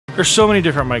There's so many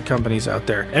different mic companies out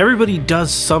there. Everybody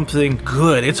does something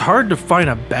good. It's hard to find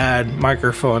a bad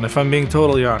microphone, if I'm being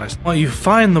totally honest. Well, you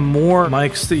find the more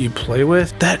mics that you play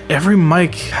with, that every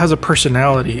mic has a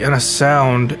personality and a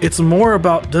sound. It's more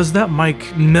about, does that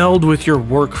mic meld with your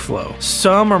workflow?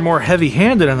 Some are more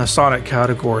heavy-handed in the sonic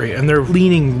category, and they're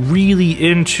leaning really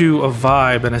into a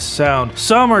vibe and a sound.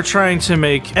 Some are trying to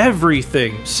make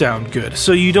everything sound good,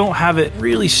 so you don't have it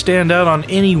really stand out on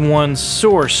any one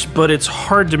source, but it's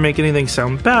hard to make anything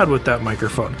sound bad with that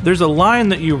microphone. There's a line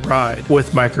that you ride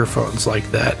with microphones like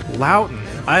that. Lauten,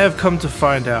 I have come to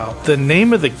find out, the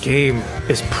name of the game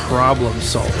is problem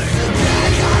solving.